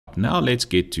Now let's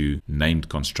get to named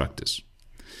constructors.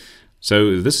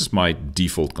 So this is my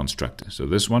default constructor. So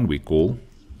this one we call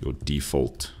your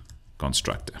default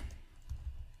constructor.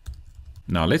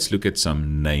 Now let's look at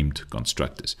some named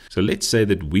constructors. So let's say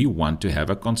that we want to have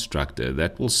a constructor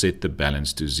that will set the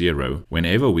balance to 0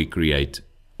 whenever we create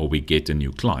or we get a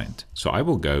new client. So I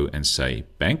will go and say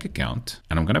bank account,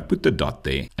 and I'm going to put the dot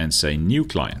there and say new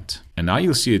client. And now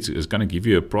you'll see it's going to give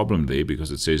you a problem there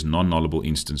because it says non-nullable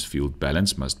instance field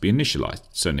balance must be initialized.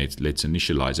 So let's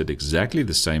initialize it exactly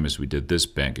the same as we did this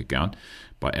bank account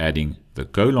by adding the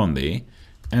colon there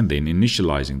and then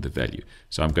initializing the value.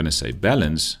 So I'm going to say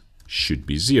balance should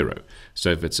be 0.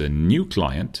 So if it's a new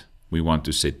client, we want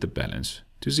to set the balance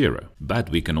to 0. But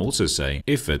we can also say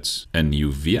if it's a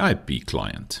new VIP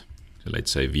client, so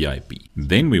let's say VIP,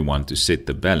 then we want to set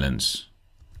the balance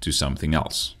to something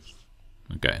else.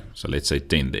 Okay, so let's say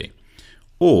 10 there.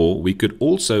 Or we could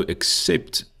also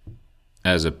accept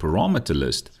as a parameter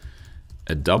list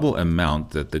a double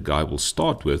amount that the guy will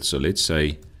start with. So let's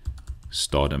say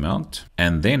start amount,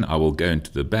 and then I will go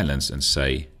into the balance and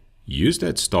say use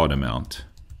that start amount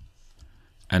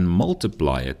and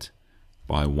multiply it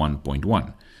by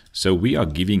 1.1. So we are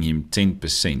giving him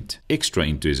 10% extra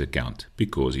into his account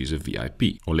because he's a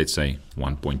VIP. Or let's say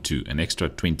 1.2, an extra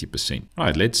 20%. All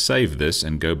right, let's save this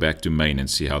and go back to main and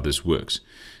see how this works.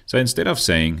 So instead of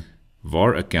saying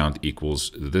var account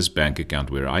equals this bank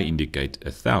account where I indicate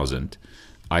 1,000,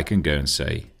 I can go and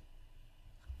say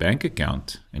bank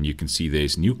account, and you can see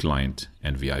there's new client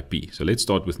and VIP. So let's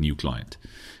start with new client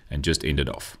and just end it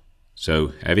off.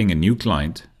 So having a new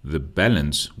client, the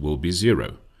balance will be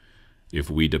 0.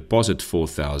 If we deposit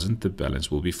 4,000, the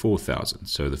balance will be 4,000.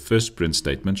 So the first print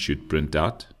statement should print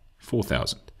out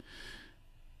 4,000.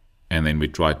 And then we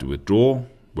try to withdraw,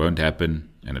 won't happen,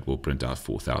 and it will print out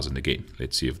 4,000 again.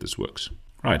 Let's see if this works.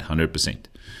 Right, 100%.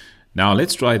 Now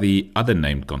let's try the other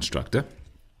named constructor.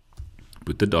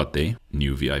 Put the dot there,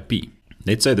 new VIP.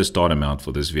 Let's say the start amount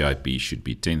for this VIP should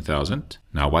be 10,000.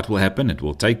 Now what will happen? It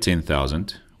will take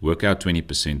 10,000, work out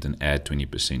 20% and add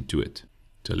 20% to it.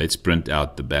 So let's print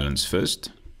out the balance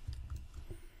first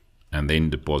and then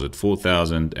deposit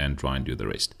 4,000 and try and do the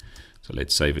rest. So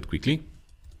let's save it quickly.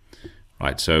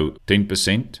 Right, so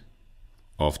 10%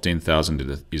 of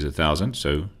 10,000 is 1,000,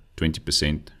 so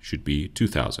 20% should be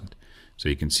 2,000. So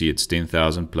you can see it's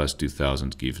 10,000 plus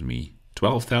 2,000 gives me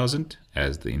 12,000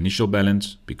 as the initial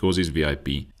balance because it's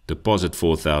VIP. Deposit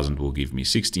 4,000 will give me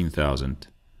 16,000.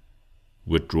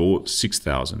 Withdraw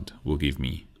 6,000 will give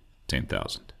me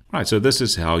 10,000. Right, so this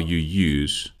is how you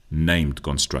use named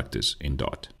constructors in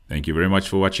Dart. Thank you very much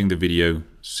for watching the video.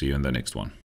 See you in the next one.